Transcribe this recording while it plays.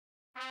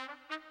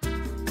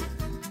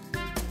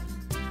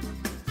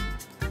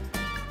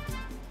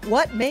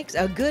What makes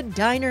a good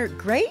diner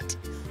great?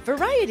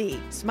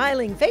 Variety,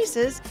 smiling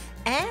faces,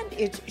 and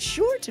it's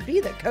sure to be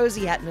the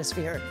cozy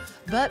atmosphere.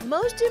 But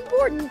most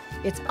important,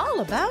 it's all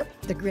about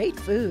the great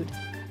food.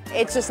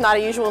 It's just not a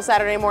usual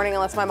Saturday morning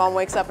unless my mom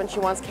wakes up and she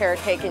wants carrot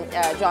cake and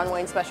John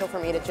Wayne special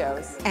from Eat at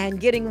Joe's. And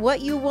getting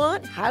what you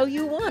want, how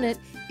you want it,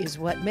 is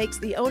what makes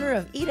the owner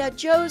of Eat at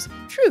Joe's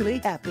truly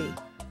happy.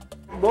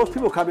 Most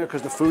people come here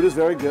because the food is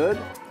very good,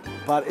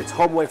 but it's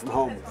home away from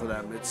home for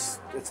them. It's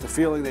the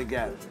feeling they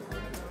get.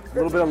 A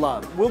little bit of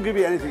love. We'll give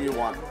you anything you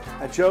want.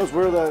 At Joe's,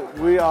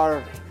 we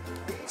are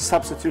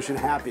substitution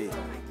happy.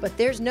 But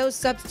there's no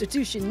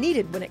substitution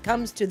needed when it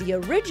comes to the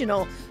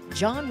original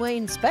John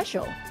Wayne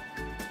special.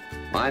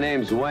 My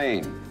name's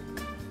Wayne.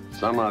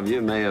 Some of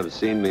you may have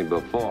seen me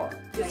before.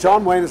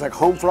 John Wayne is like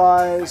home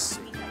fries,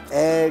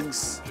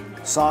 eggs,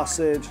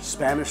 sausage,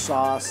 Spanish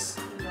sauce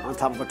on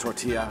top of a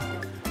tortilla.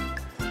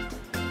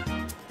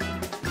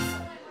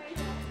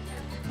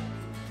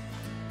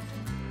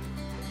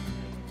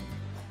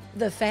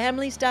 The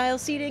family-style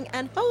seating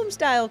and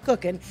home-style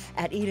cooking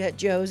at Eat at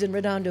Joe's in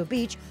Redondo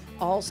Beach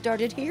all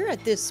started here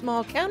at this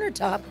small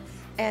countertop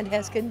and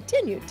has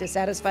continued to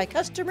satisfy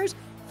customers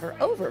for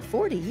over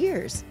 40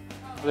 years.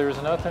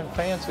 There's nothing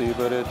fancy,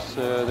 but it's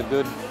the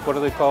good, what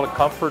do they call it,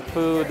 comfort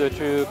food that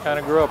you kind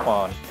of grew up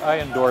on. I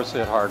endorse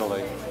it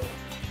heartily.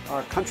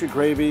 Our country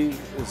gravy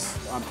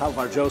is on top of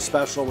our Joe's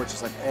special, which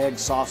is like egg,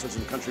 sausage,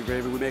 and country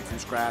gravy we make from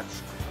scratch.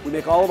 We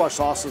make all of our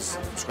sauces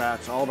from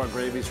scratch, all of our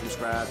gravies from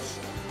scratch,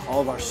 all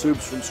of our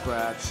soups from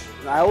scratch.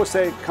 And I always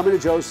say coming to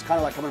Joe's is kind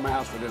of like coming to my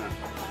house for dinner.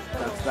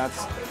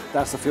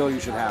 That's the feeling you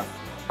should have.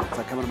 It's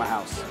like coming to my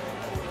house.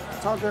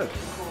 It's all good.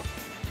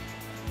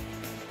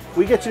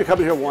 We get you to come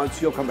in here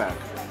once, you'll come back.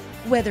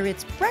 Whether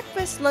it's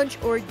breakfast, lunch,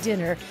 or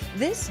dinner,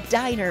 this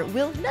diner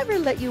will never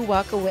let you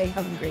walk away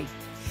hungry.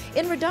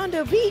 In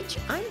Redondo Beach,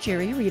 I'm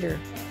Jerry Reeder.